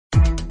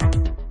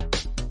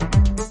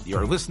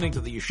You're listening to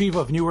the Yeshiva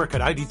of Newark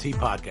at IDT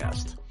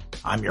podcast.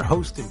 I'm your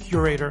host and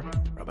curator,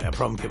 Rabbi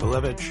Abram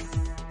Kibalevich,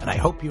 and I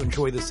hope you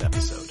enjoy this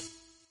episode.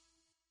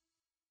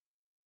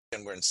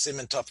 And we're in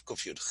Siman Tov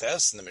Kuf Yud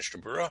Ches in the Mishnah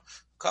Berurah, a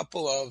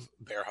couple of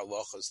Be'er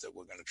Halachas that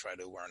we're going to try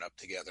to learn up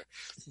together.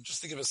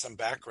 Just to give us some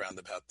background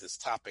about this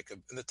topic,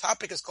 and the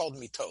topic is called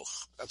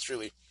Mitoch. That's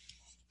really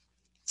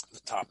the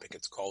topic.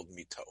 It's called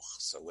Mitoch.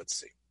 So let's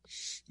see.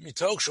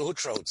 Mitoch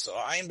Shehutrot. So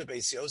Ayin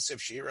Bebeis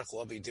Yosef Shirach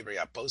Lovi Divrei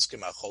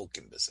Aposkim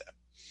Acholkim B'Zeh.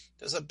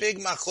 There's a big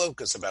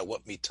machlokas about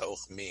what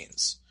Mitoch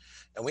means.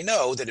 And we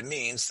know that it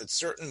means that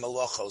certain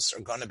malachos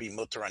are going to be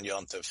mutar on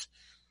Yontif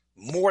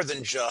more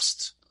than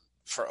just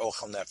for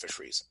ochel nefesh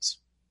reasons.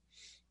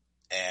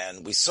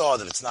 And we saw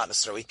that it's not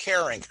necessarily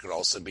caring. It could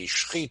also be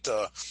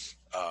shchita,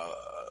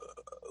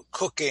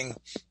 cooking,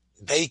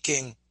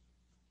 baking.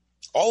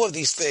 All of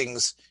these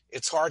things,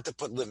 it's hard to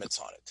put limits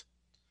on it.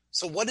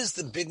 So what is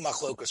the big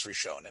machlokas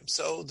rishonim?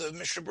 So the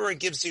Mishnah Berurah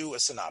gives you a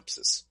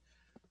synopsis.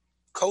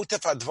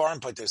 Kotef advarim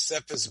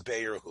patosefes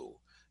beirhu.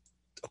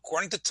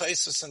 According to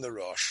Taisus and the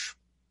Rosh,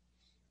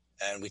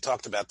 and we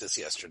talked about this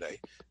yesterday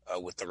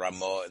with the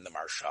Ramah and the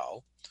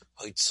Marshal.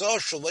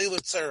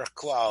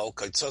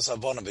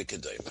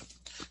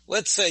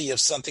 Let's say you have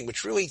something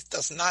which really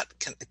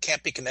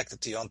can't be connected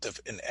to Yontif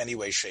in any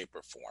way, shape,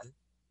 or form.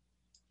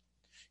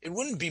 It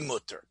wouldn't be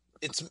mutter.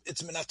 It's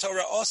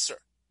minatora oser.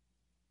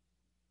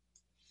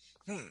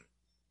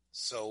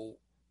 So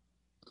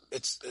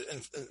it's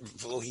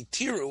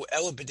v'lohitiru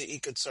ela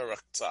b'deika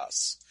tzorach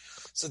tzas.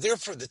 So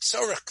therefore, the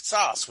tzorach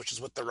tzas, which is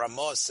what the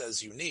Ramah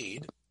says you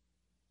need,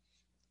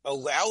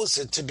 allows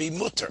it to be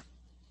mutter.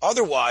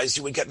 Otherwise,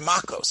 you would get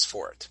makos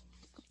for it,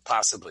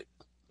 possibly.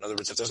 In other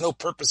words, if there's no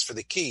purpose for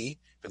the key,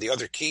 for the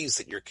other keys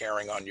that you're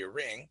carrying on your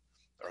ring,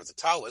 or the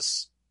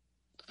talus,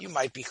 you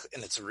might be,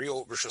 and it's a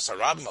real Rosh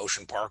Hashanah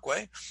Ocean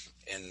Parkway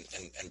in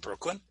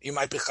Brooklyn, you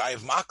might be chayiv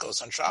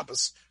makos on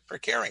Shabbos for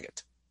carrying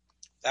it.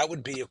 That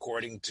would be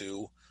according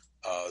to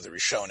the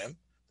Rishonim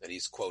that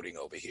he's quoting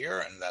over here,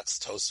 and that's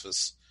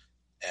Tosfos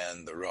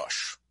and the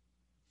Rosh.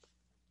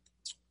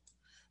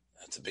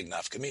 That's a big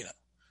nafkamina.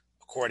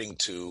 According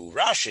to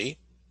Rashi,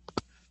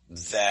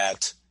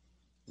 that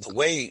the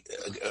way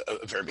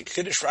a very big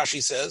Kiddush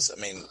Rashi says,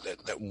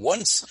 that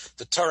once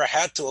the Torah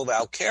had to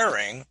allow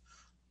carrying,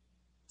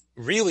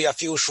 really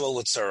afilu shlo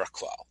l'tzarach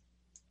klal.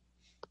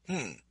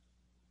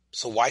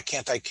 So why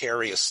can't I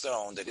carry a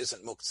stone that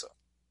isn't muktzah?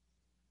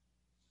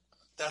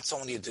 That's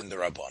only a din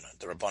d'Rabbanan.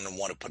 The Rabbanan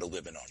want to put a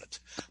limit on it.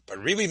 But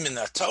really, min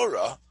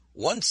Torah,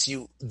 once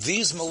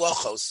these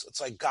malachos,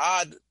 it's like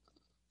God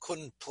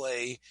couldn't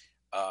play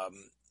a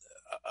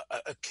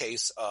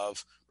case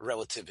of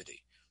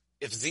relativity.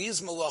 If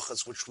these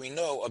malachas, which we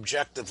know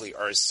objectively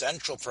are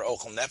essential for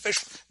ochel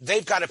nefesh,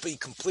 they've got to be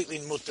completely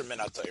mutter min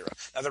Torah.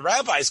 Now the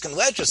rabbis can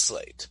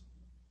legislate,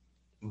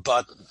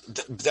 but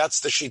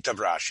that's the sheet of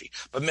Rashi.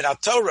 But min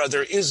Torah,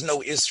 there is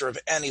no isser of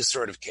any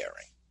sort of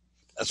carrying.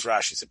 That's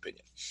Rashi's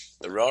opinion.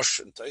 The Rosh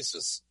and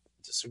Taisus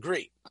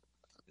disagree.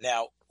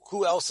 Now,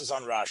 who else is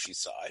on Rashi's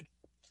side?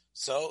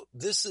 So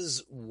this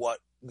is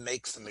what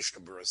makes the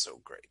Mishnah Berurah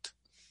so great.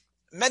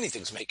 Many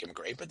things make him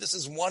great, but this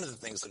is one of the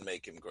things that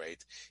make him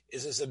great,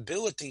 is his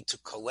ability to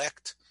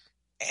collect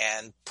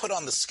and put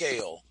on the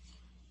scale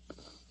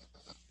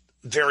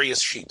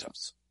various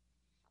shitos.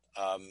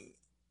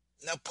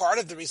 Now, part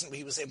of the reason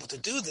he was able to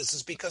do this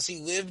is because he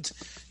lived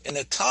in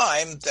a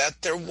time that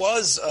there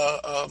was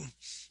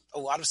a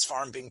lot of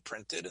Sfarim being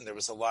printed, and there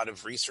was a lot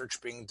of research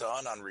being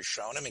done on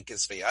Rishonim and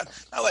Kisveyat.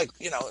 Not like,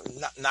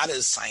 not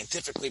as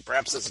scientifically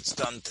perhaps as it's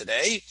done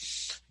today,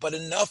 but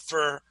enough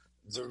for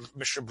the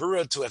Mishnah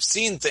Berurah to have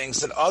seen things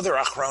that other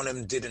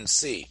Achronim didn't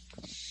see.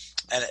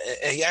 And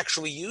he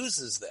actually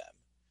uses them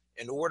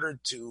in order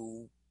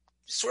to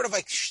sort of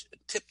like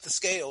tip the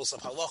scales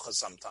of halacha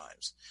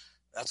sometimes.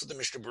 That's what the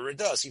Mishnah Berurah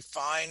does. He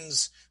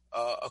finds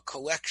a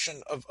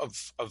collection of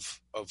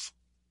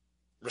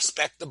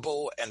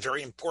respectable and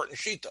very important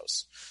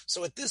shitos.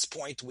 So at this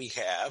point we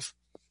have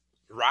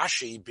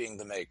Rashi being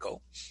the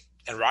Mekel,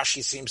 and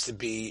Rashi seems to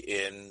be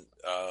in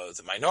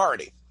the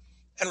minority.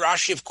 And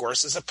Rashi, of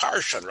course, is a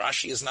parsha.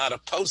 Rashi is not a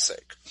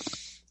posek.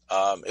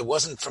 It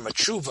wasn't from a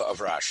tshuva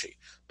of Rashi,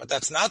 but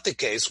that's not the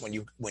case when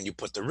you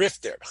put the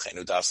rif there.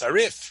 Chenu das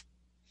arif,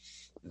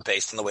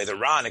 based on the way the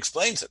Ran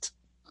explains it.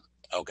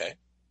 Okay.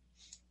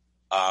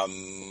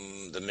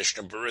 The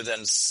Mishnah Berurah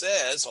then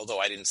says, although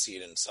I didn't see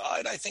it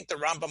inside, I think the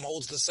Rambam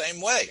holds the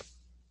same way,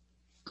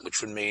 which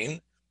would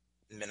mean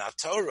min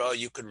Torah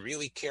you could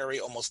really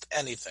carry almost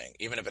anything,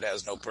 even if it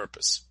has no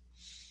purpose.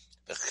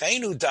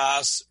 V'cheinu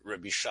das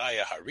Rabbi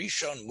Shaya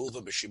Harishon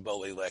muva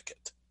b'shibole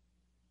leket.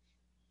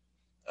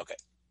 Okay,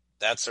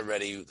 that's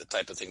already the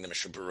type of thing the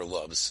Mishnah Berurah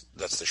loves.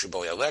 That's the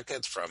shibole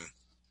leket from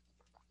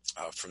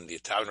the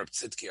Italian Reb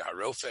Tzidkiya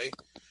Harofe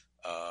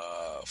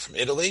from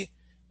Italy,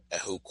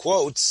 who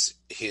quotes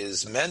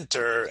his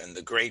mentor and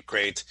the great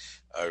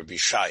Rabbi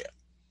Shaya.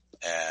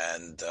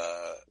 And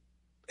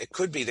it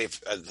could be they did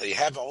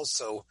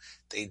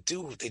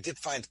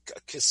find a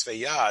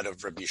kisveyad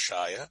of Rabbi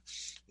Shaya,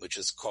 which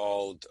is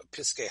called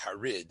Piskei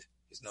Harid.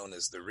 He's known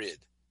as the Rid.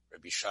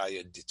 Rabbi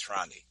Shaya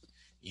Ditrani,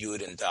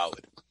 Yud and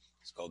Dalid.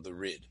 It's called the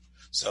Rid.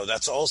 So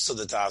that's also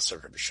the Das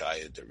of Rabbi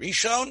Shaya the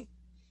Rishon,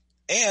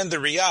 and the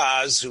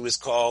Riaz, who is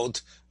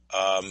called,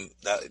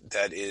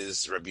 that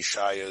is Rabbi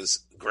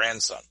Shaya's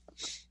grandson.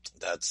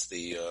 That's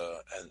the,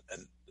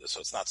 and so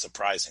it's not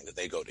surprising that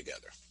they go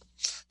together.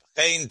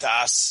 Ein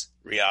Das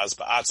Riaz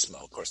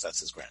Ba'atzmo, of course,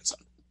 that's his grandson.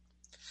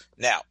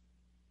 Now,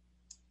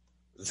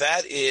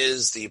 that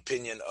is the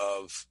opinion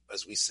of,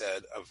 as we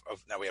said,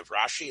 of now we have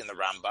Rashi and the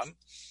Rambam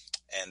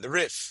and the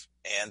Rif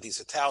and these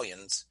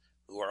Italians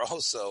who are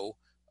also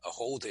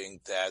holding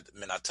that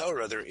Minat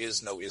Torah there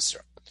is no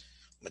Isra.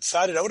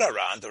 Mitzad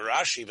Odaran, the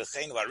Rashi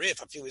v'chein l'Rif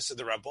afilu Isra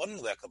the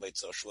Rabbanon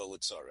le'akabeitzo shlo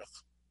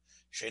l'tzorech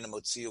sheina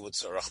motziu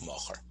l'tzorech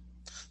mocher.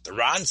 The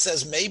Ran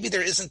says maybe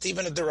there isn't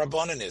even a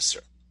Rabbanon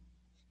Isra.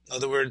 In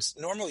other words,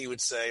 normally you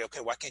would say, okay,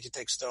 why can't you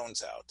take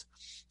stones out?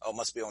 Oh, it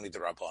must be only the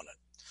Rabbanon.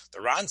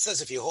 The Ran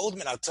says if you hold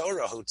Minat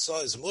Torah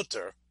hutzah is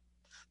mutter,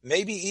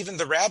 maybe even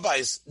the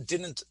rabbis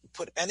didn't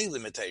put any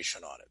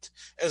limitation on it,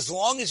 as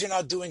long as you're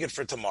not doing it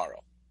for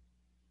tomorrow.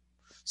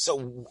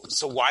 So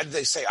why did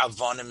they say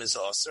avonim is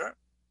aser?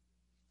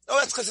 Oh,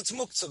 that's because it's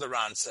muktzah, the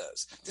Ran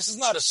says. This is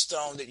not a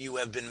stone that you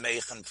have been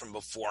meichen from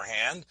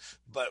beforehand,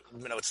 but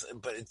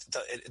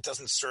it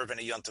doesn't serve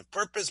any yontif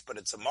purpose, but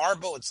it's a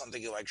marble, it's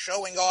something you like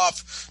showing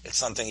off, it's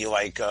something you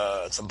like,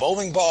 it's a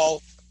bowling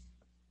ball.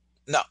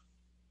 No.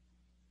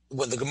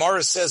 When the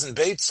Gemara says in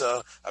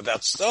Beitzah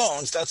about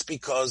stones, that's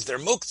because they're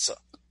muktzah.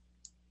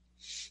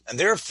 And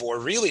therefore,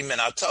 really,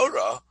 Minat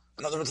Torah,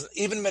 in other words,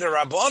 even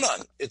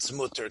Midrabanan, it's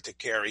mutter to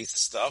carry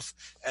stuff,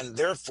 and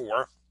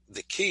therefore,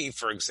 the key,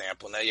 for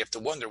example, now you have to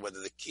wonder whether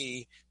the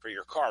key for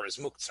your car is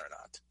muktzah or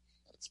not.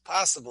 It's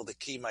possible the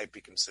key might be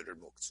considered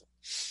muktzah.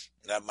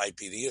 That might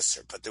be the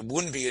Isser, but there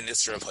wouldn't be an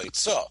Isser of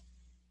Haitzah.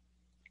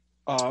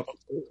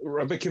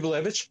 Rabbi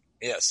Kivelevich?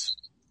 Yes.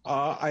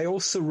 I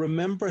also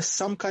remember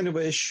some kind of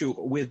issue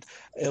with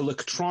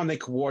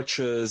electronic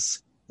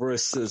watches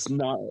versus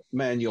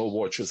manual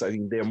watches. I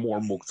think they're more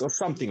muktzah or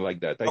something like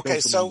that.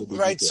 So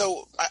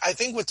I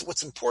think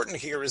what's important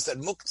here is that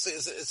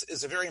muktzah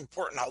is a very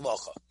important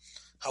halacha.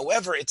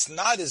 However, it's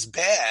not as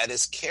bad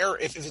as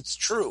if it's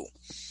true.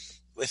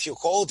 If you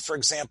hold, for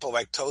example,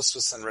 like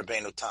Tosfos and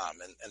Rabbeinu Tam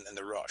and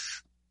the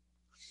Rosh,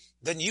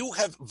 then you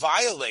have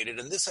violated,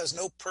 and this has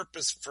no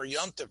purpose for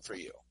yontif for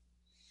you.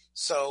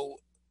 So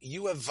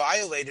you have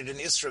violated an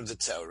Isra of the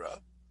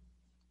Torah,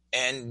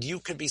 and you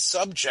could be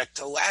subject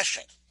to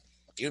lashing.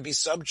 You'd be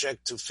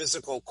subject to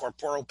physical,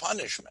 corporal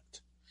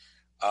punishment,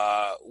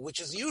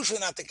 which is usually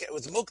not the case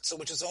with muktzah,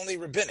 which is only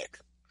rabbinic.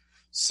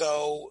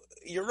 So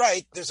you're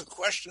right. There's a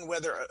question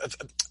whether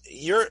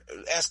you're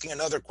asking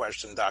another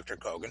question, Dr.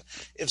 Kogan.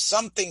 If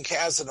something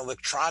has an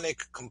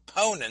electronic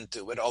component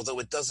to it, although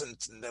it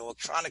doesn't, the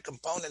electronic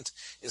component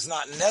is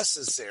not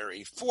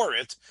necessary for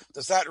it,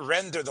 does that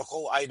render the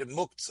whole item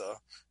muktzah?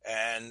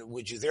 And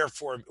would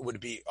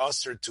it be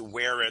usher to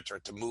wear it or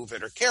to move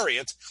it or carry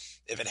it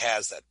if it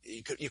has that?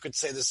 You could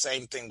say the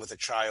same thing with a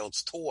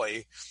child's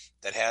toy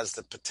that has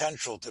the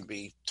potential to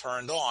be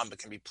turned on but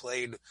can be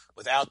played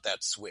without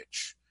that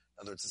switch.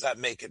 In other words, does that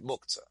make it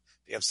muktzah?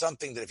 If you have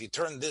something that if you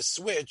turn this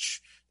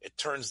switch, it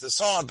turns this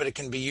on, but it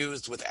can be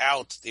used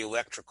without the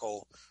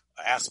electrical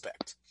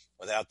aspect,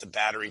 without the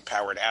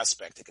battery-powered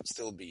aspect, it can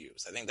still be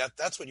used. I think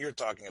that's what you're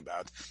talking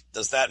about.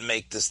 Does that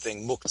make this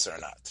thing muktzah or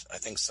not? I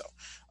think so.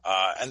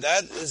 And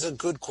that is a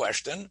good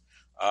question,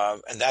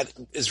 and that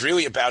is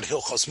really about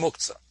hilchos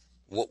muktzah.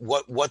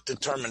 What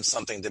determines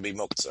something to be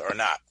muktzah or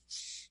not?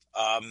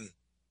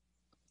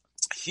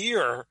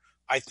 Here,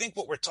 I think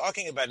what we're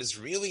talking about is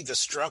really the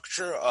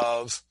structure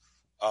of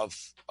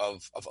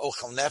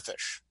ochel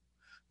nefesh.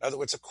 In other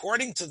words,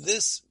 according to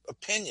this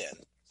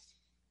opinion,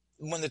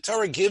 when the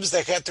Torah gives the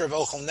heter of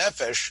ochel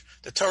nefesh,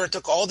 the Torah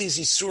took all these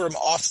isurim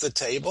off the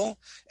table,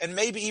 and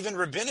maybe even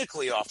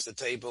rabbinically off the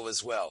table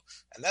as well.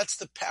 And that's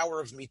the power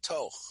of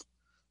mitoch.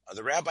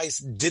 The rabbis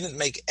didn't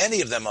make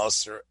any of them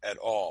osir at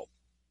all.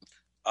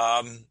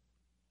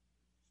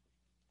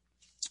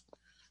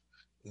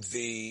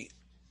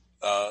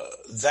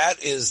 That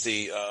is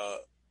he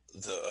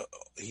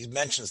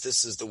mentions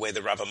this is the way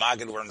the Rav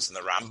Magid learns in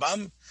the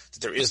Rambam, that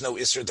there is no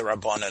Isser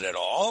D'Rabbanan at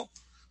all.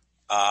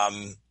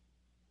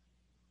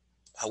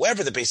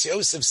 However, the Beis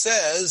Yosef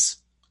says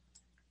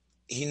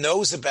he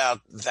knows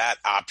about that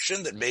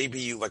option, that maybe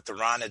you, like the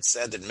Ran had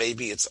said, that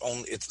maybe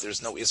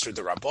there's no Isser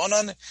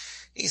D'Rabbanan.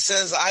 He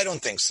says, I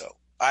don't think so.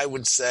 I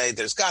would say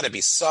there's got to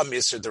be some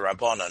Isser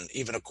D'Rabbanan,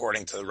 even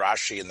according to the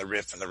Rashi and the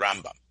Rif and the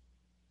Rambam,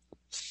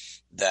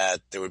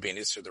 that there would be an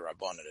Isser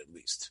D'Rabbanan at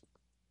least.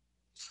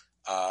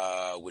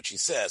 Which he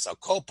says, I'll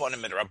kol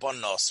ponim mit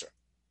Rabban Noser.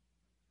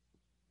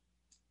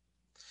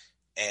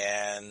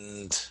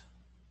 And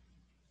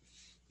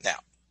now,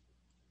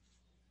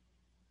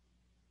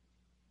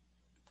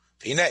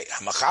 V'hinei,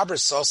 HaMachaber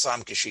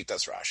Sosam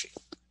Kishitas Rashi.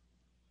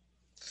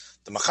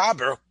 The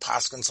Machaber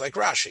paskins like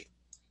Rashi.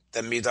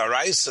 The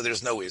Midaraisa,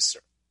 there's no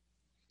Isser.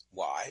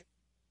 Why?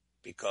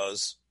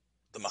 Because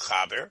the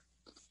Machaber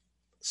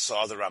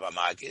saw the Rabbi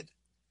Magid,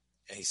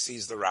 and he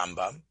sees the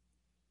Rambam,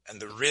 And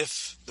the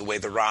Rif, the way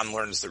the Ran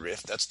learns the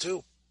Rif, that's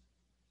 2.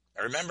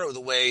 Now remember the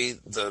way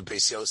the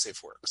Beis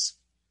Yosef works.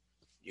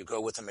 You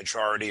go with a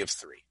majority of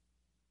 3,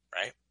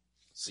 right?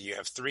 So you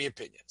have 3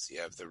 opinions.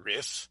 You have the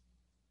Rif,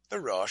 the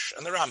Rosh,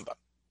 and the Rambam.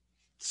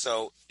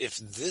 So if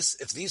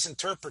these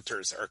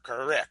interpreters are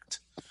correct,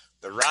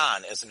 the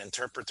Ran as an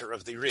interpreter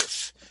of the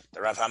Rif,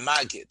 the Rav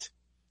HaMagid,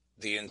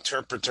 the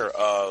interpreter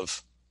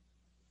of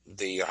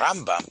the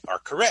Rambam are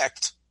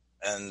correct,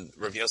 and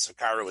Rav Yosef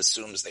Karo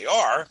assumes they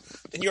are,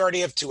 then you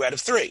already have 2 out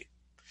of 3.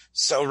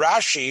 So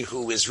Rashi,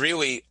 who is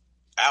really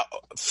out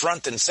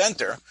front and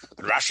center,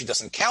 but Rashi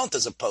doesn't count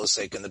as a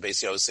posek in the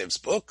Beis Yosef's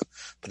book,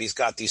 but he's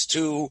got these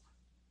 2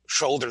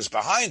 shoulders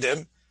behind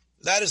him.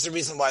 That is the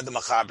reason why the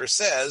Machaber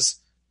says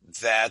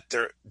that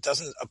there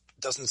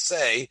doesn't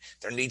say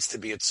there needs to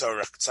be a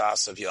tzorach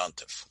tzas of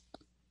yontif.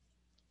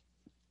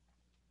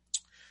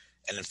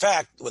 And in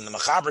fact, when the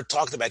Machaber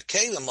talked about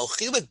Kalim,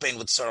 Mochilik bein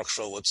with tzorach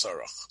shol with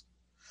tzorach,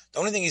 the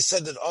only thing he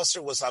said that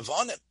Osir was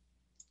avonim.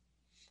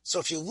 So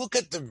if you look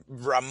at the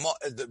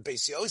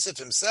Beis Yosef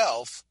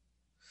himself,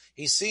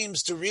 he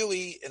seems to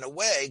really, in a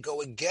way,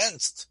 go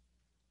against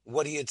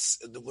what he had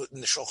in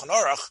the Shulchan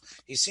Aruch.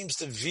 He seems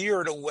to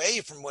veer away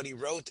from what he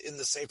wrote in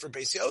the Sefer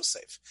Beis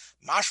Yosef.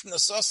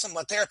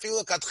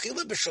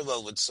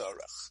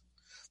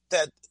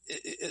 That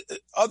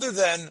other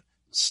than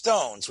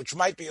stones, which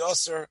might be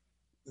Osir,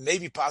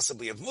 maybe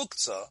possibly of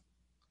Muktzah,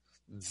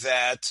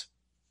 that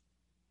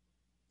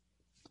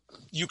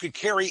you could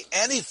carry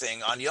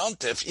anything on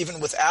Yontif, even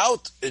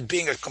without it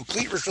being a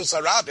complete Rishus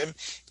Harabim,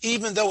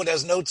 even though it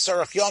has no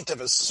Tzarech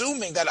Yontif,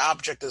 assuming that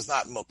object is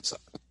not Muktzah.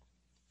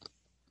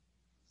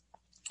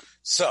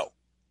 So,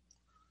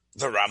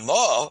 the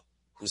Ramah,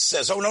 who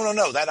says, oh,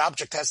 no, that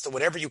object has to,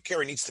 whatever you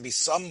carry needs to be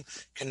some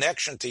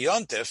connection to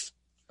Yontif,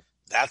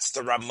 that's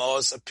the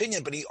Ramah's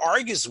opinion, but he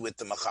argues with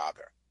the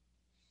Machaber.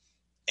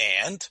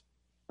 And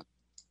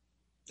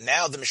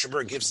now the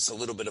Mishabur gives us a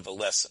little bit of a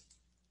lesson.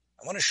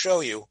 I want to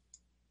show you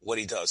what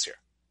he does here.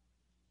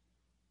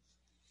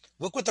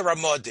 Look what the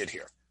Ramah did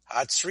here.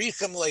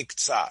 Hatzrichem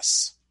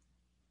leiktsas.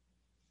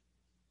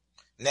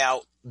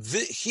 Now,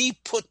 he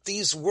put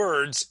these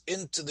words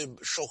into the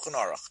Shulchan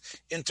Aruch,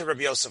 into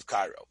Rabbi Yosef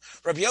Cairo.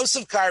 Rabbi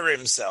Yosef Cairo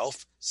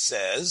himself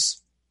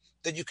says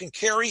that you can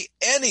carry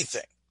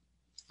anything,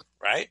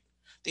 right?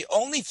 The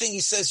only thing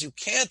he says you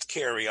can't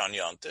carry on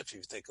Yontif, if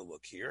you take a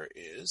look here,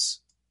 is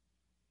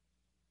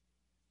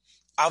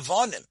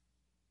avonim,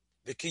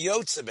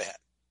 v'kiyotze behen.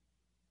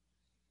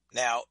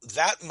 Now,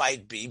 that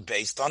might be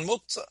based on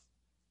muktzah.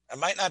 It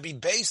might not be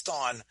based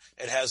on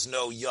it has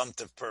no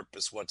yontif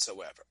purpose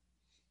whatsoever.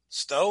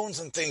 Stones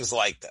and things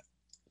like that.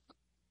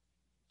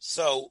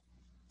 So,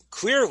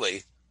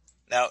 clearly,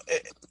 now,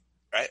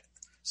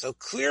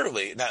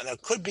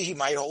 could be he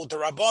might hold the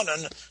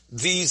Rabbanan,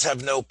 these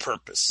have no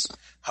purpose.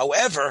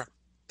 However,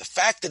 the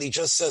fact that he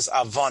just says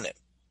avonim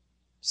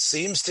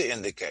seems to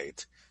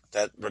indicate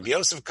that Rabbi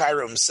Yosef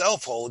Cairo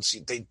himself holds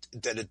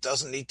that it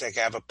doesn't need to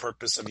have a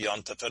purpose of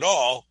yontif at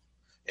all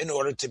in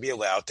order to be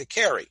allowed to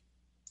carry.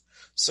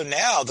 So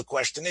now the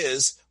question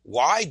is,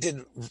 why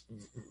did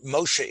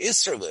Moshe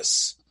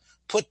Isserlis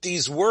put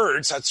these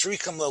words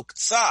Hatzrichem lo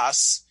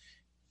ktsas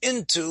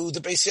into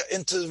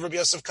Rabbi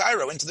Yosef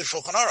Cairo, into the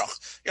Shulchan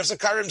Aruch? Yosef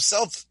Cairo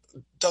himself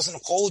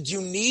doesn't hold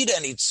you need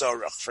any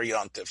tzorach for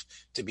yontif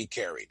to be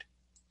carried.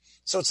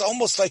 So it's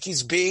almost like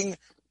he's being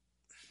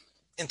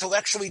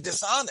intellectually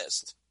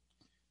dishonest.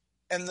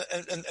 And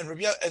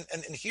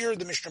here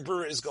the Mishnah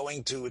Berurah is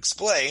going to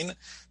explain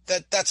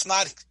that that's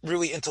not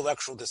really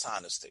intellectual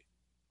dishonesty.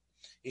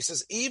 He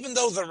says, even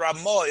though the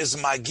Ramah is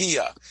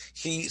Magia,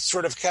 he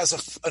sort of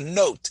has a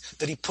note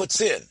that he puts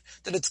in,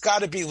 that it's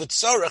got to be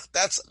Litzorach,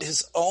 that's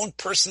his own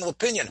personal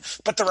opinion.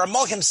 But the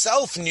Ramah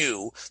himself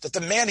knew that the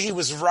man he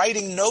was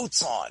writing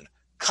notes on,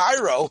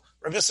 Cairo,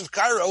 Rabbi Yosef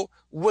Cairo,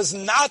 was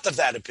not of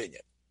that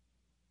opinion.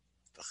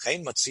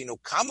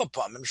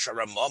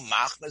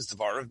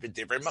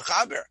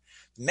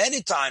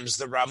 Many times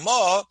the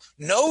Ramah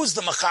knows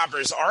the Machaber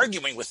is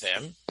arguing with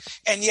him,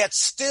 and yet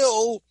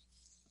still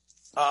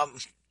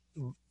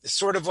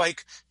sort of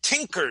like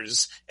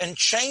tinkers and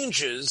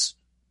changes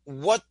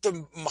what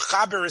the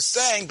Machaber is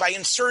saying by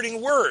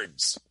inserting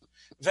words.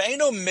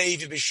 And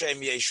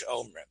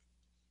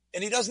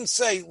he doesn't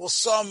say, well,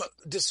 some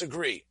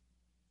disagree.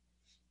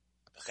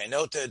 If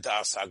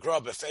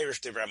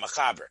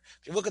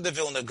you look at the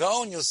Vilna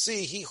Gaon, you'll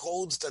see he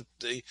holds that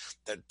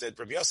that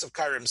Rabbi Yosef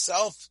Cairo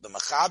himself, the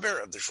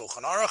Machaber of the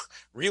Shulchan Aruch,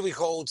 really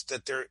holds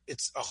that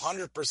it's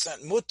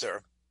 100%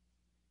 mutter,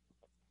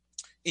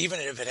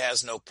 even if it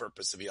has no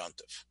purpose of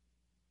yontif.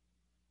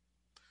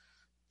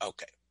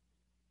 Okay,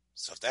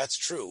 so if that's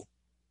true,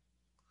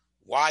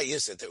 why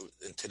is it that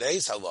in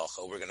today's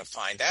halacha we're going to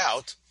find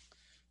out?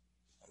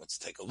 Let's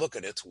take a look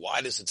at it.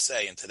 Why does it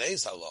say in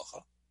today's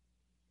halacha?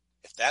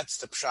 If that's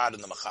the pshat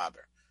in the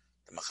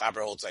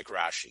Machaber holds like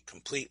Rashi,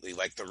 completely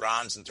like the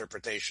Ran's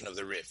interpretation of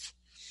the Rif,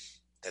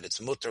 that it's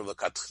mutter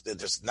l'kat, that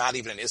there's not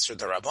even an Isser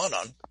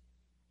d'Rabbanan,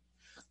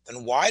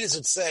 then why does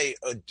it say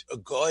a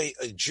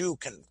Jew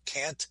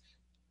can't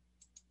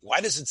Why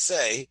does it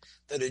say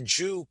that a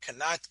Jew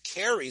cannot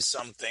carry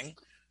something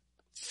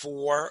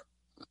on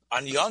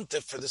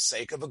Yontif for the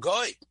sake of a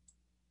goy?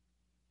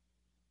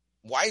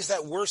 Why is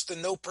that worse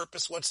than no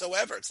purpose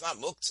whatsoever? It's not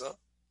muktzah.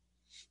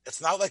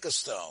 It's not like a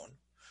stone.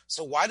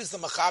 So why does the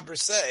Machaber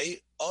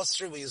say,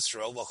 Osir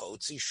Yisrael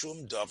v'chotzi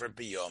shum davar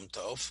b'yom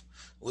tov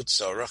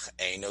u'tzorach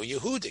eino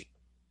Yehudi?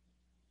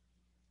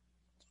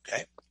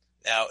 Okay.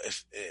 Now,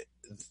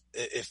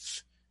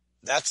 if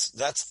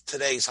that's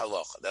today's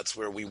halacha, that's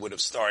where we would have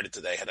started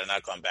today had I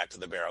not gone back to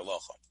the Be'er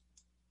Halacha.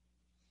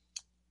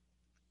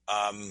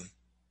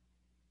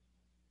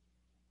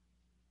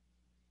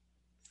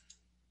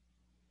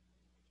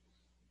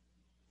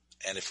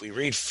 And if we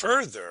read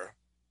further,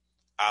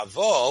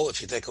 Avol,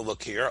 if you take a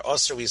look here,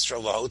 Osir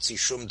Yisrael v'chotzi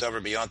shum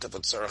davar b'yom tov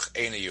u'tzorach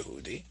eino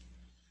Yehudi.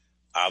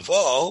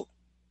 Avol,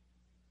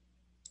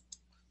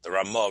 the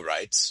Ramah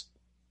writes,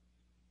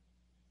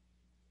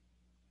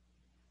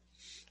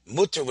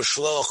 Mutter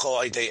v'shlocho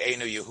aydei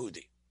eino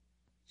Yehudi.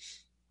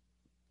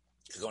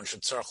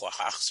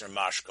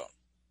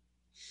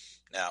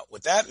 Now,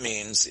 what that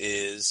means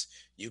is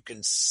you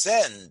can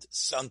send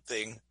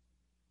something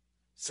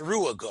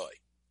through a goy,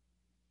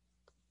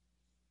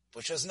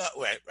 which is not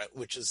right.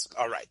 Which is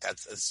all right.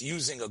 That's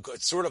using a goy.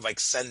 It's sort of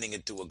like sending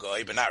it to a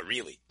goy, but not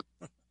really.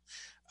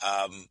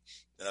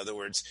 In other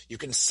words,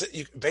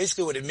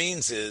 basically what it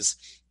means is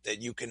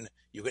that you could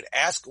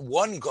ask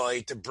one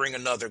goy to bring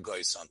another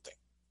goy something.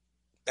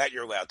 That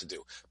you're allowed to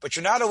do. But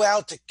you're not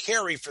allowed to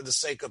carry for the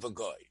sake of a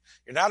goy.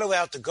 You're not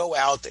allowed to go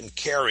out and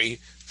carry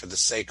for the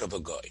sake of a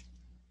goy.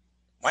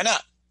 Why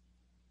not?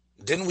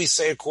 Didn't we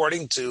say,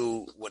 according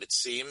to what it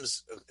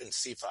seems in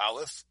Sif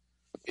Aleph,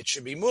 it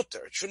should be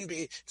mutter. It shouldn't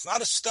be, it's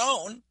not a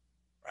stone,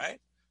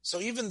 right? So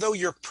even though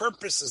your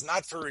purpose is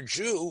not for a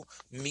Jew,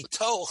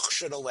 mitoch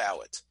should allow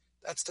it.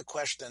 That's the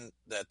question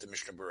that the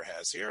Mishnah Berurah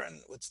has here,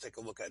 and let's take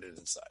a look at it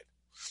inside.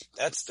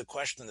 That's the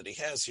question that he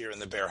has here in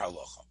the Be'er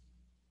Halacha.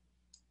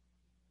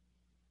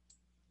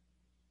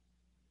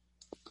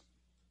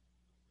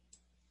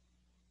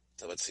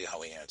 So let's see how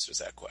he answers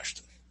that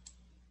question.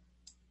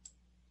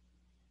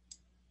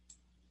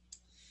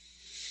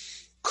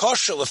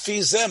 Kosher lefi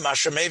zeh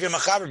masher mevi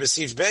machaber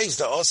b'sif beis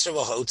da osir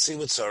v'hotzi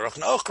v'tzorach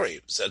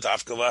nochri. Zeh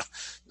dafka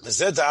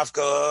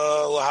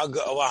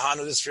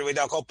lahanu this really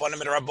da kol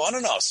panim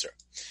rabbanon osir.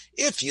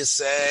 If you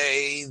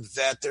say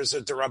that there's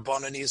a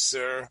derabbanon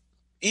iser,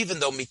 even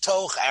though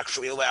mitoch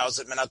actually allows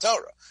it min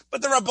haTorah,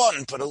 but the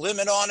rabbanon put a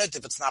limit on it.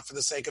 If it's not for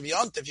the sake of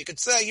yontif, you could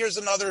say, here's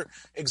another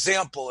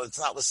example. It's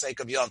not for the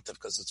sake of yontif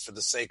because it's for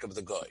the sake of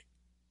the goy.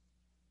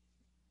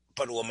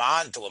 But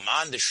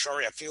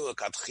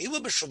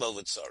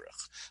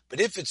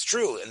if it's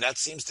true, and that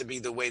seems to be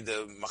the way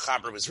the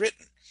Machaber was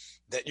written,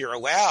 that you're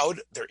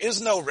allowed, there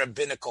is no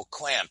rabbinical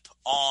clamp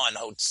on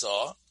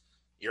Hotzah,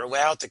 you're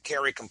allowed to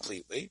carry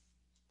completely.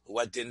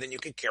 What then you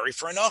could carry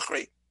for an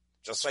Ochri,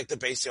 just like the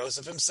Beis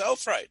Yosef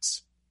himself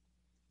writes.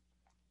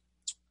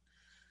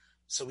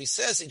 So he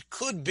says it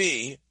could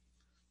be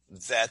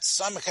that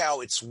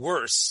somehow it's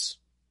worse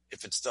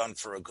if it's done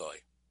for a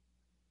goy.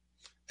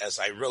 As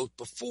I wrote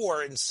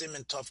before in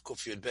Siman Tov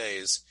Kuf Yud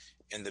Beis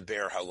in the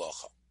Be'er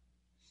Halacha.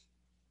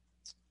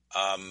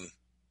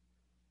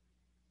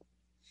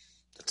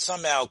 That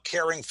somehow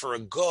caring for a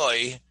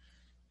goy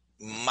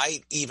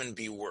might even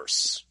be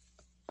worse.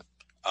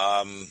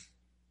 But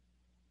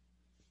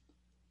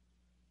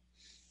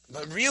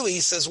really,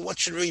 he says, what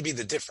should really be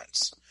the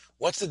difference?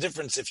 What's the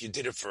difference if you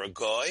did it for a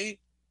goy?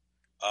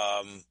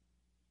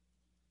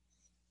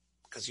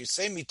 Because you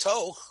say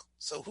mitoch,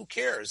 so who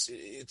cares?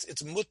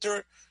 It's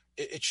mutter.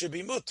 It should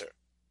be mutter.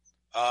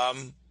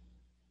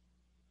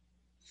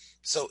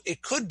 So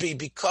it could be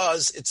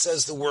because it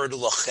says the word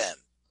lochem.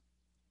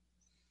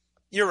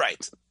 You're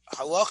right.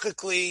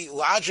 Halachically,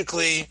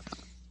 logically,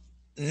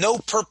 no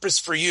purpose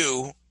for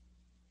you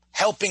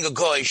helping a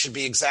goy should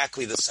be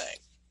exactly the same.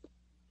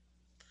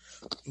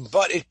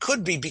 But it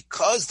could be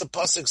because the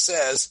pasuk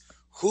says,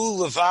 "Hu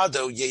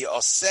levado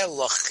yeyaseh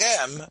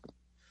lachem."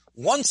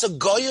 Once a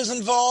goy is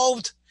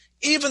involved,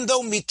 even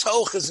though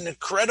mitoch is an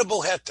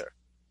incredible heter,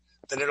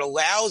 that it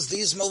allows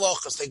these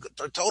malachas,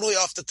 they're totally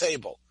off the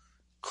table.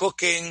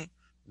 Cooking,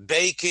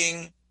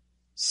 baking,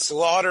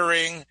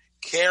 slaughtering,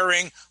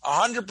 caring,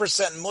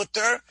 100%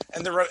 mutter,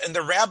 and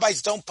the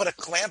rabbis don't put a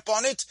clamp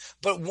on it,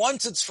 but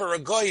once it's for a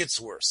goy,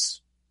 it's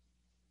worse.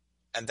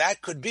 And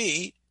that could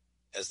be,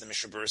 as the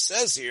Mishnah Berurah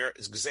says here,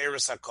 is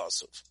Gzeirus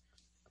HaKosov.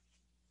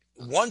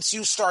 Once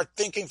you start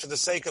thinking for the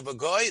sake of a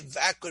goy,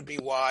 that could be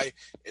why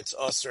it's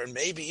usher, and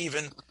maybe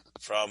even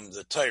from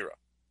the Torah.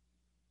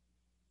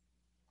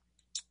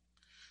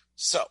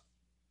 So,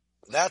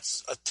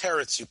 that's a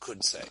teretz you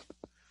could say.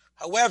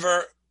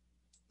 However,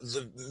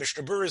 the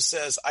Mishnah Berurah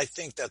says, I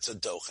think that's a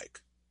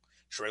dochek.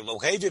 As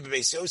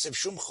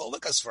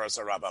far as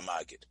the Rabba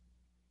Magid.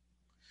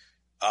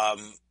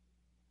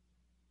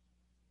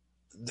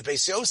 The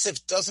Beis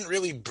Yosef doesn't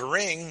really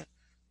bring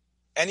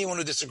anyone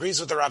who disagrees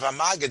with the Rav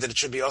Magid that it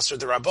should be Osir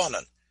the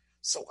Rabbanon.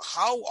 So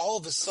how all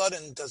of a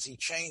sudden does he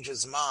change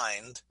his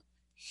mind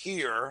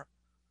here,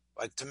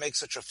 like to make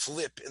such a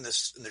flip in the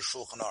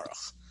Shulchan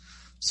Aruch?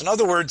 So in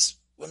other words,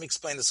 let me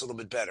explain this a little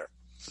bit better.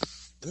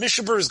 The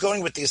Mishnah Berurah is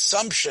going with the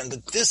assumption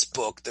that this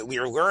book that we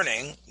are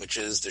learning, which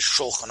is the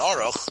Shulchan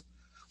Aruch,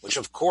 which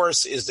of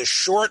course is the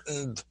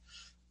shortened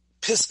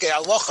Piskei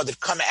Halacha that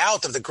come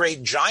out of the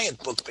great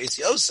giant book Beis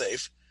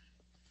Yosef,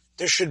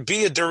 there should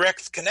be a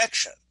direct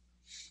connection,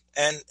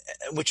 and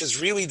which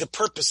is really the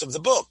purpose of the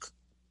book.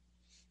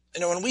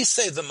 When we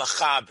say the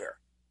Mechaber,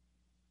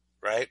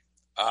 right?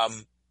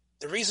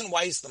 The reason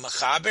why he's the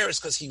Mechaber is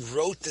because he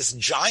wrote this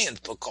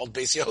giant book called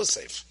Beis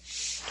Yosef.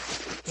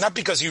 Not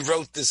because he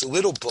wrote this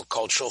little book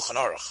called Shulchan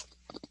Aruch.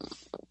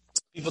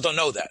 People don't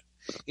know that.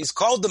 He's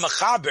called the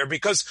Mechaber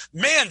because,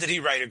 man, did he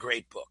write a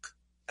great book.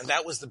 And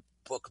that was the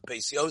book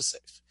Beis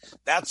Yosef.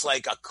 That's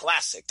like a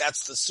classic.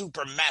 That's the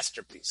super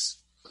masterpiece.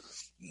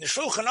 The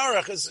Shulchan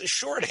Aruch is a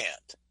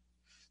shorthand.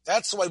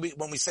 That's why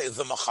when we say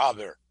the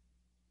Mechaber,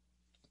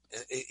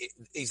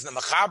 he's the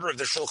Mechaber of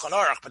the Shulchan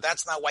Aruch, but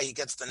that's not why he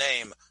gets the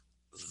name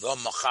the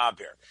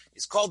Mechaber.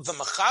 He's called the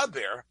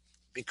Mechaber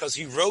because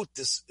he wrote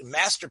this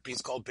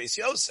masterpiece called Beis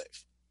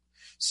Yosef.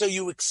 So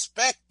you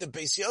expect the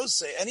Beis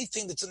Yosef,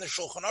 anything that's in the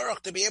Shulchan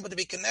Aruch, to be able to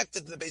be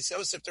connected to the Beis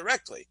Yosef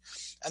directly.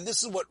 And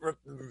this is what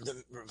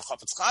the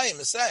Chafetz Chaim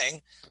is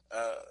saying,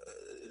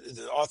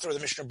 the author of the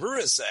Mishnah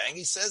Berurah is saying.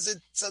 He says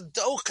it's a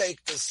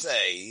dochek to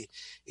say.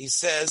 He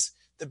says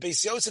the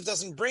Beis Yosef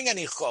doesn't bring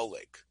any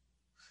cholik.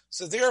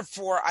 So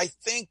therefore, I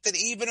think that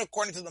even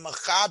according to the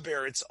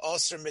Mechaber, it's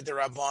Osir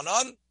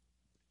Midirabanan,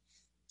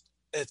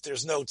 if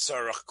there's no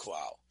tzarach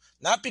klal.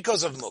 Not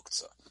because of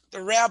muktzah.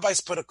 The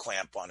rabbis put a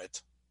clamp on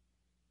it.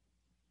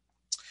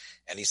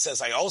 And he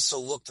says, I also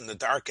looked in the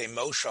Darkei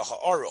Moshe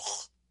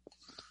Ha'aruch.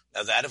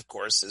 Now that, of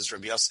course, is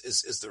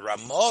the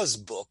Ramah's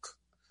book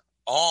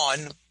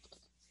on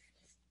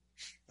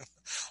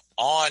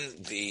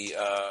the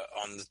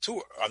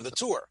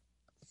tour.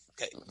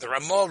 Okay, the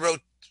Ramah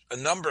wrote a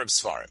number of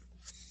svarim.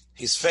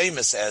 He's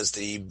famous as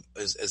the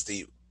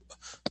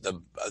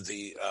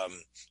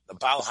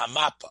Baal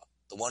Hamapa,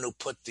 the one who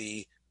put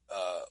the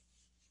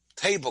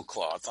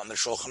tablecloth on the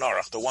Shulchan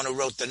Aruch, the one who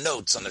wrote the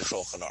notes on the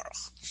Shulchan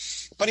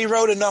Aruch. But he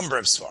wrote a number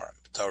of svarim.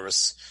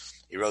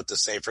 He wrote the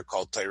sefer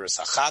called Teiros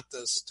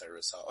HaChatas,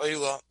 Teiros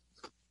HaOila.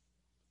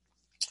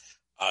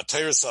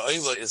 Teiros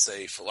HaOila is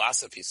a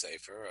philosophy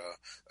sefer,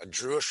 a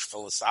Jewish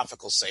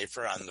philosophical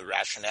sefer on the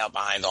rationale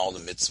behind all the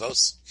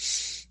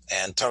mitzvos.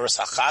 And Teiros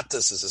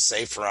HaChatas is a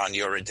sefer on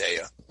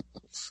Yoredeya.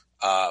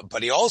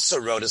 But he also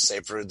wrote a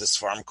sefer, this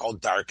farm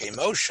called Darkei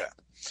Moshe.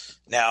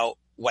 Now,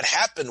 what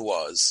happened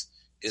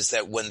is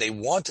that when they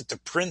wanted to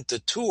print the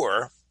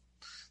tour,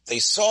 they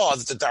saw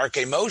that the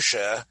Darkei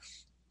Moshe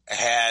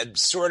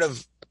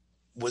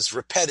was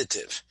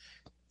repetitive.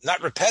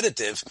 Not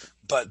repetitive,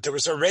 but there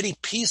was already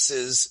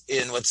pieces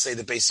in, let's say,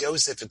 the Beis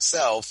Yosef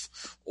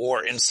itself,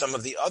 or in some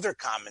of the other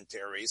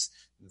commentaries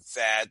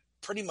that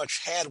pretty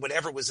much had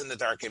whatever was in the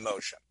Darkei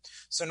Moshe.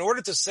 So in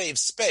order to save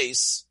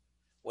space,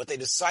 what they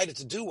decided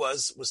to do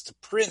was to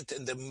print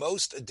in the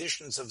most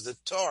editions of the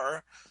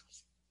Torah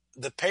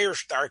the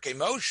Peirush Darkei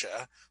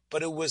Moshe,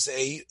 but it was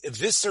a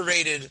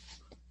eviscerated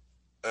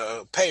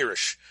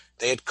Peirush.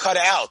 They had cut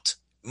out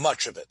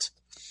much of it.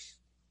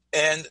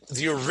 And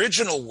the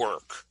original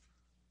work,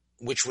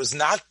 which was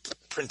not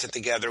printed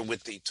together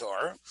with the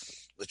Torah,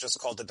 was just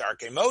called the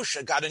Darkei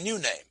Moshe, got a new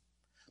name.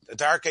 The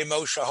Darkei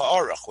Moshe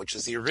Ha'aruch, which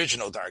is the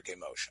original Darkei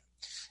Moshe.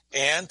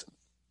 And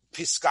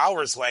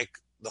scholars like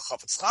the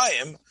Chafetz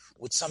Chaim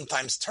would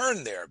sometimes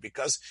turn there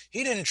because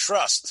he didn't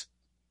trust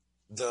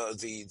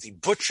the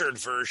butchered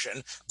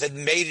version that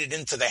made it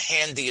into the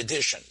handy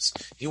editions.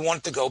 He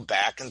wanted to go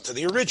back into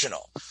the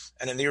original.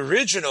 And in the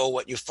original,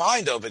 what you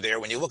find over there,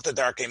 when you look at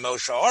the Darkei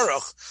Moshe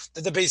Ha'aruch,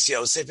 that the Beis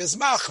Yosef is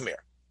machmir.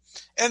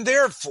 And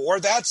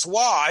therefore, that's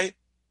why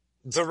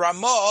the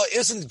Ramah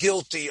isn't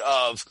guilty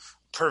of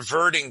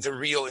perverting the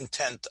real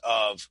intent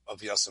of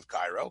Yosef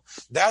Cairo.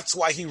 That's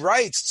why he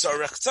writes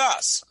Tzorech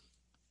Tzas.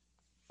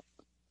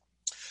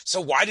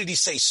 So why did he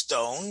say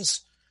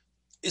stones?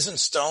 Isn't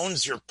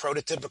stones your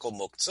prototypical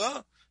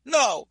muktzah?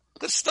 No,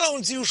 because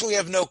stones usually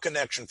have no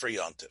connection for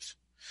yontif.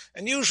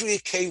 And usually a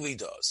keli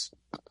does.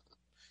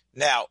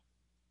 Now,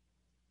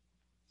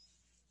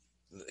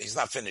 he's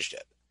not finished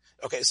yet.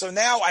 Okay, so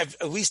now I've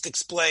at least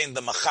explained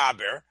the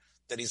Mechaber,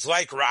 that he's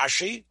like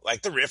Rashi,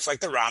 like the Rif,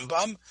 like the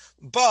Rambam,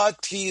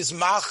 but he's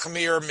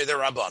machmir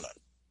midirabanan.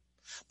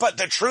 But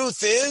the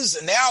truth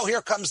is, now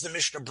here comes the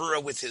Mishnah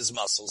Berurah with his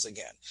muscles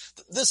again.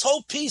 This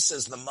whole piece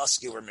is the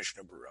muscular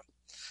Mishnah Berurah.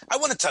 I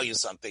want to tell you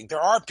something.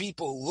 There are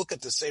people who look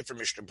at the Sefer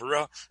Mishnah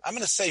Berurah. I'm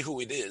going to say who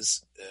it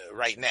is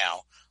right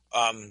now.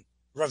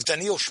 Rav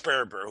Daniel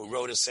Sperber, who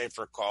wrote a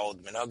Sefer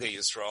called Minhagei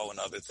Yisrael and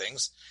other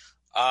things.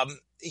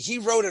 He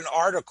wrote an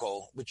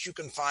article, which you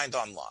can find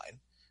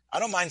online. I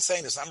don't mind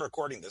saying this. I'm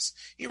recording this.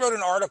 He wrote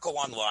an article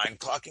online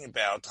talking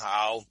about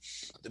how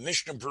the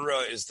Mishnah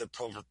Berurah is the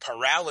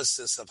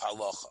paralysis of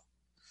halacha.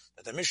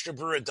 That the Mishnah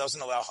Berurah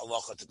doesn't allow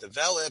halacha to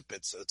develop.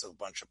 It's a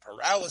bunch of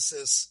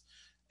paralysis.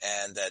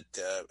 And that,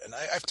 and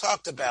I've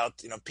talked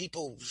about,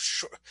 people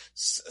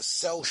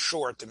sell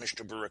short the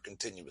Mishnah Berurah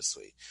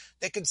continuously.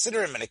 They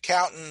consider him an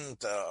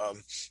accountant,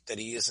 that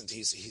he isn't.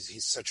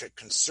 He's such a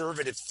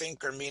conservative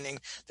thinker, meaning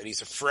that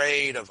he's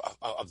afraid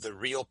of the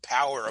real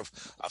power of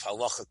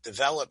halachic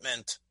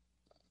development.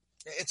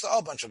 It's all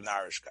a bunch of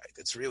narishkeit.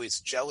 It's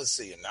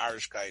jealousy and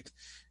narishkeit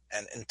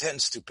and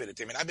intense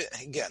stupidity. I mean,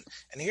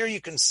 and here you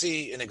can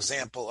see an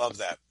example of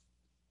that,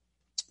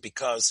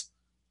 because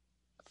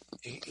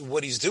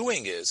what he's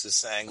doing is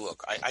saying,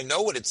 look, I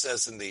know what it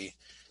says in the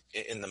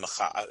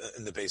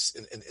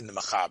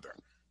Machaber,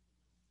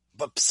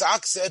 but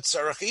Psak said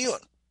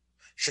Sarachiyun.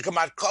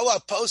 Shekamat Kola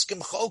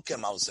Poskim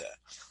Chokim Alzeh.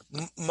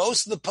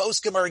 Most of the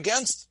Poskim are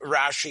against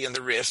Rashi and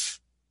the Rif,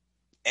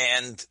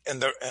 and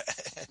the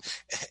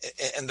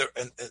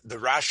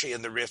Rashi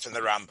and the Rif and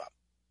the Rambam.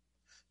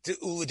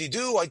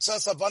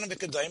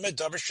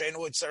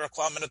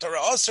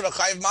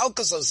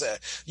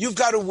 You've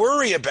got to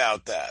worry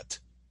about that.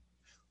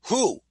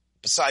 Who,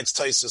 besides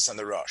Tosfos and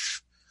the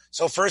Rosh?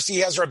 So first he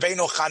has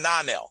Rabbeinu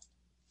Hananel,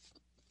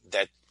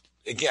 that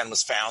again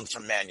was found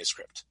from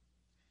manuscript.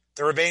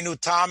 The Rabbeinu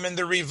Tam and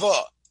the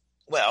Riva.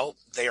 Well,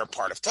 they are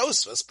part of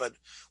Tosfos, but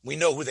we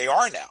know who they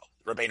are now.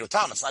 Rabbeinu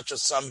Tam, it's not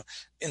just some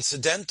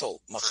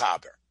incidental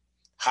machaber.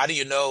 How do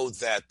you know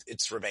that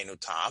it's Rabbeinu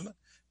Tam?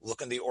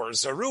 Look in the Or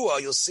Zarua,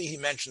 you'll see he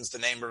mentions the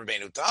name of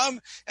Rabbeinu Tam,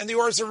 and the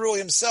Or Zarua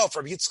himself,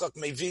 Rabbi Yitzchak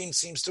Mevin,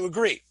 seems to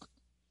agree.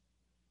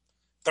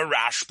 The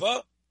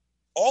Rashba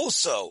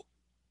also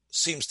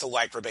seems to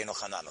like Rabbeinu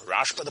Hanan.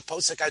 Rashba, the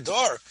Posek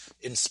Ador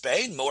in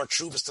Spain, more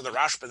tshuvas to the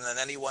Rashba than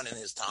anyone in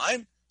his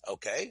time.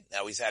 Okay,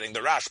 now he's adding the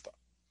Rashba.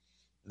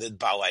 The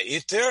Balai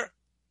Itir,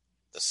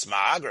 the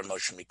Smag, or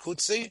Moshe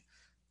Mikutzi,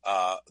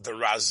 the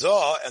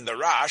Razah, and the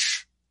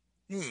Rash.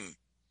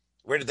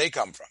 Where did they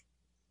come from?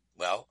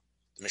 Well,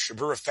 the Mishnah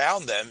Berurah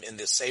found them in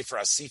the Sefer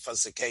Asifa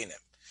Zekenim.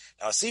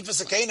 Now, Asifa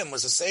Zekenim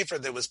was a sefer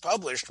that was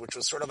published, which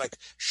was sort of like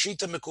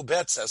Shita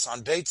Mikubetzes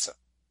on Beitza.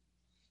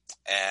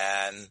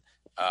 And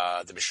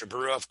the Mishnah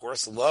Berurah, of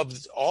course,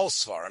 loved all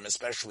Svarim,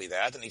 especially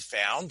that, and he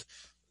found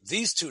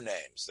these two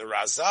names. The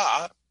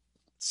Razah,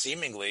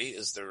 seemingly,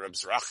 is the Reb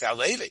Zrach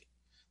Halevi.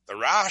 The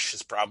Rash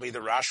is probably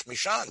the Rash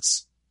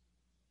Mishans.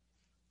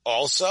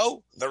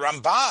 Also, the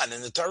Ramban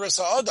in the Torah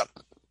Sa'odam.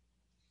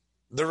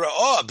 The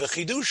Ra'ah,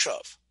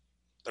 Bechidushav.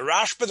 The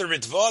Rashba, the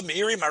Ritva,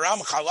 Meiri, Maram,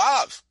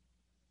 Chalav.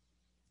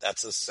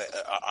 That's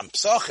on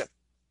Psachim.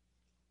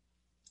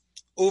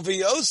 And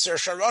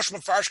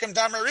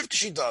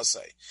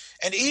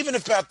even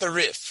about the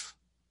Rif,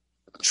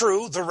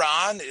 true, the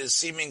Ran is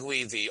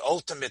seemingly the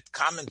ultimate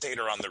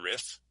commentator on the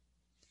Rif,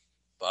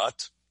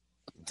 but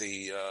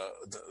the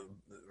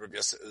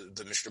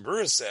Mishnah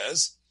Berurah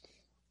says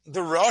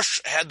the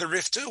Rosh had the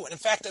Rif too. And in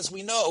fact, as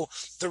we know,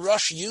 the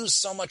Rosh used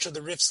so much of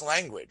the Rif's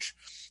language.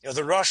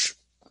 The Rosh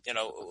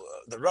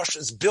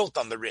is built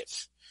on the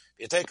Rif.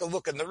 If you take a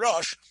look in the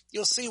Rosh,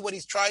 you'll see what he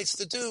tries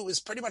to do is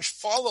pretty much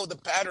follow the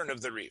pattern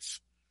of the Rif.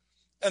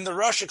 And the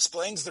Rosh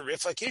explains the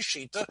Rif like his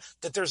Shita,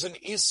 that there's an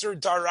Isur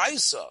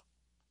Daraisa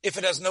if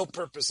it has no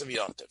purpose of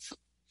Yontif.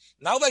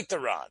 Not like the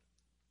Ran.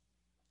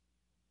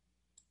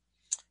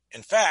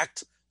 In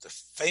fact, the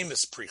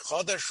famous Pri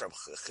Chodesh from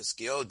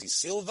Chizkiyahu di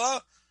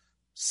Silva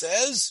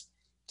says,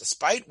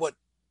 despite what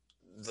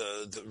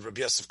the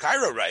Rabbi Yosef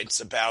Cairo writes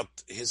about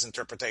his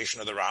interpretation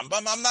of the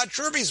Rambam, I'm not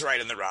sure if he's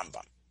right in the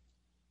Rambam.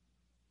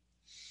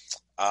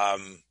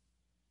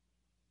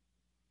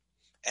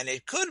 And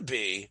it could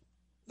be,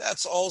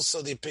 that's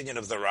also the opinion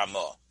of the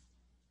Ramah.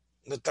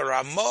 That the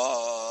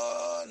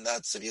Ramah,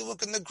 that's if you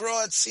look in the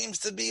Gra, it seems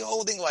to be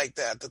holding like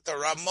that the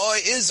Ramah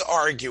is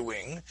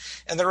arguing,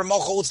 and the Ramah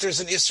holds there's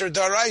an Isser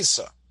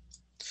Daraisa.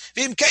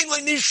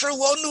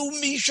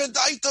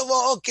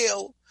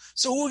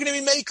 So who are going to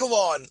be Mekel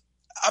on?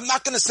 I'm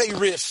not going to say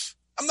Rif.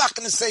 I'm not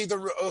going to say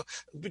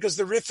because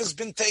the Rif has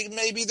been taken,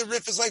 maybe the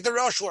Rif is like the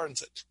Rosh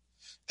learns it.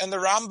 And the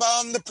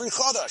Rambam, the Pri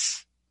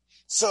Chodesh.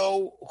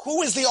 So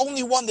who is the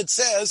only one that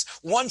says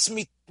once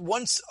a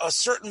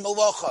certain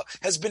malacha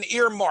has been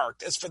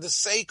earmarked as for the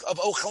sake of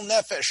Ochel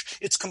Nefesh,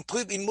 it's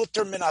completely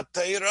mutter min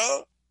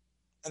ha-Torah,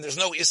 and there's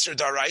no Isser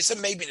Daraisa,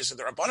 maybe Isser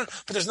Darabanan,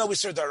 but there's no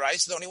Isser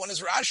Daraisa. The only one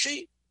is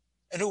Rashi.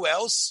 And who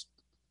else?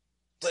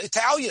 The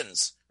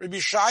Italians, Rabbi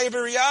Shai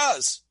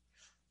V'Riaz.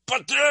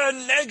 But they're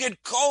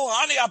neged kol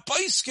hani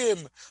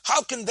apaiskim.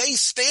 How can they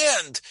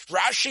stand,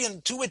 Rashi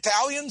and two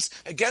Italians,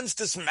 against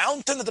this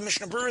mountain that the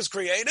Mishnah Berurah has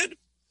created?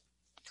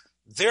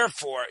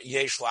 Therefore,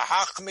 yesh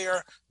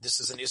lahachmir, this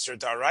is an Isser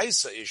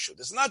Daraisa issue.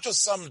 This is not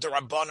just some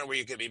Darabanan where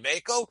you can be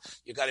Mekel.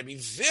 You got to be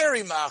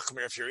very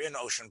machmir if you're in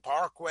Ocean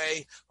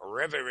Parkway or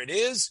wherever it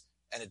is,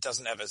 and it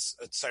doesn't have a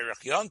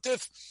tzarech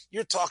yontif.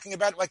 You're talking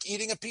about like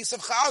eating a piece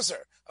of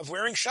chazer, of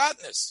wearing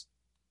shatnez.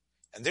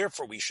 And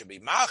therefore, we should be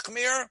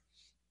machmir,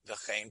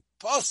 v'chein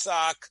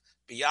posak,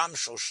 b'yam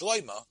shel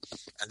shloima,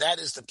 and that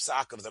is the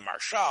psak of the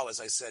Marshal, as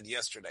I said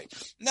yesterday.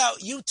 Now,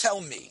 you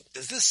tell me,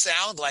 does this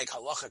sound like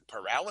halachic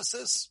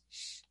paralysis,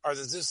 or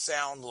does this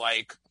sound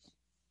like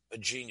a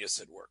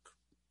genius at work?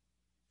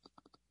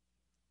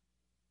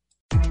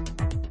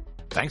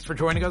 Thanks for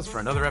joining us for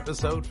another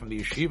episode from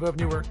the Yeshiva of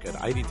Newark at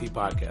IDT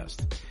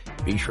Podcast.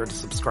 Be sure to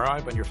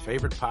subscribe on your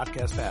favorite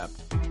podcast app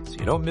so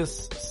you don't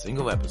miss a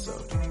single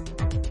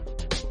episode.